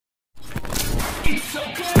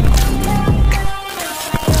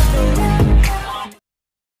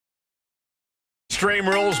Extreme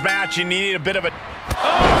Rules match, you need a bit of a... Oh,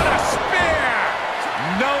 and a spear!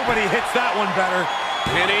 Nobody hits that one better.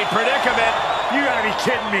 Any predicament. You gotta be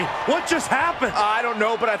kidding me. What just happened? I don't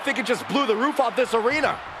know, but I think it just blew the roof off this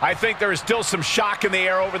arena. I think there is still some shock in the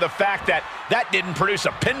air over the fact that that didn't produce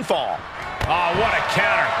a pinfall. Oh, what a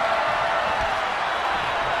counter.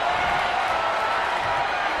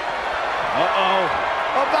 Uh-oh.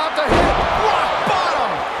 About to hit. Rock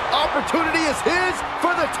bottom. Opportunity is his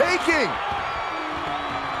for the taking.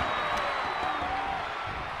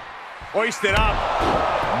 Hoisted up.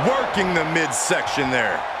 Working the midsection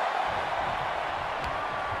there.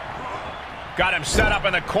 Got him set up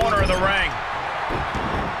in the corner of the ring.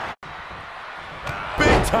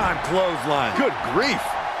 Big time clothesline. Good grief.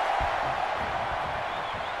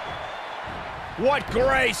 What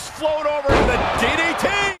grace. Float over to the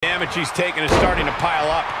DDT. Damage he's taken is starting to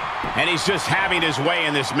pile up. And he's just having his way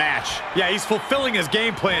in this match. Yeah, he's fulfilling his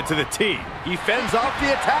game plan to the T. He fends off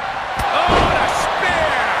the attack. Oh, and a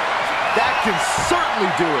spear. That can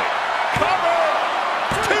certainly do it. Cover.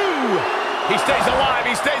 Two. He stays alive.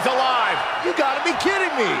 He stays alive. You gotta be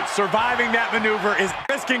kidding me. Surviving that maneuver is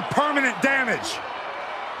risking permanent damage.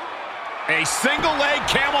 A single leg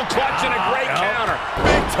camel clutch and a great counter.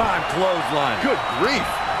 Big time clothesline. Good grief.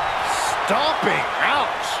 Stomping.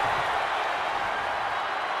 Ouch.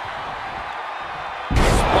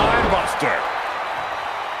 Spine buster.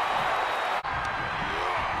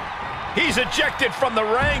 He's ejected from the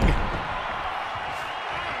ring.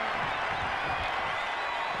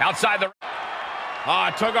 Outside the...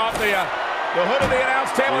 took off the hood of the announce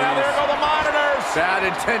table. Now there go the monitors. Bad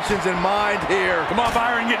intentions in mind here. Come on,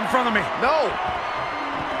 Byron, get in front of me. No.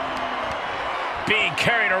 Being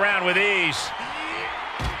carried around with ease.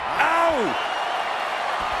 Ow!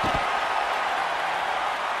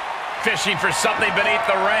 Fishing for something beneath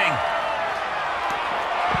the ring.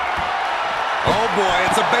 Oh boy,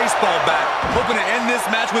 it's a baseball bat. Hoping to end this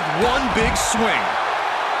match with one big swing.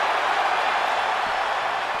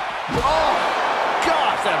 Oh,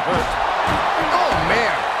 gosh, that hurt. Oh,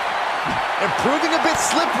 man. And proving a bit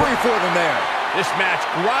slippery for them there. This match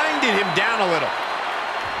grinded him down a little.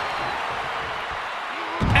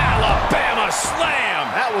 Alabama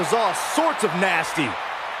slam. That was all sorts of nasty.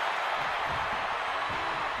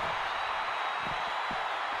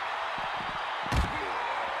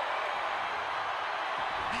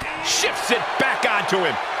 Shifts it back onto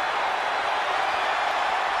him.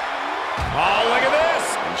 Oh, look at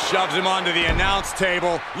this. And shoves him onto the announce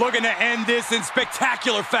table, looking to end this in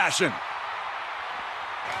spectacular fashion.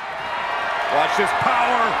 Watch this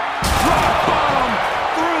power. Rock bottom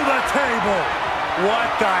through the table. What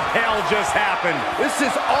the hell just happened? This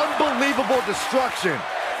is unbelievable destruction.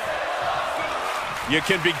 You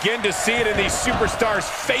can begin to see it in these superstars'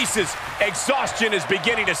 faces. Exhaustion is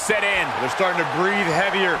beginning to set in. They're starting to breathe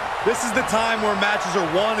heavier. This is the time where matches are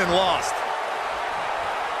won and lost.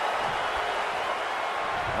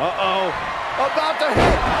 Uh-oh. About to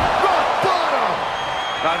hit. Rock bottom.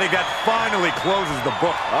 I think that finally closes the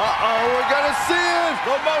book. Uh-oh, we're gonna see it.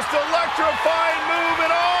 The most electrifying move in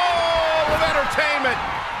all of entertainment.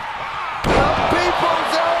 The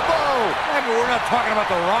people's elbow. Hey, but we're not talking about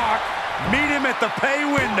The Rock. Meet him at the pay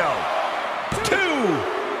window. 2.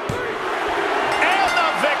 And the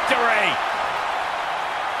victory.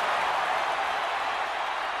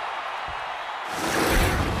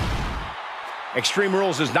 Extreme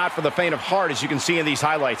Rules is not for the faint of heart, as you can see in these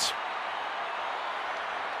highlights.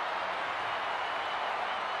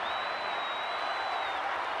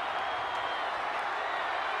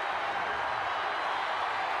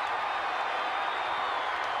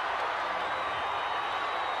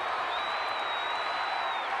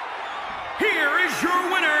 Here is your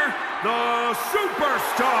winner, the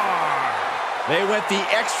Superstar. They went the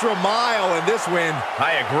extra mile in this win.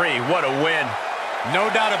 I agree. What a win.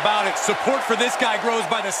 No doubt about it. Support for this guy grows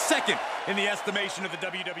by the second in the estimation of the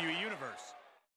WWE Universe.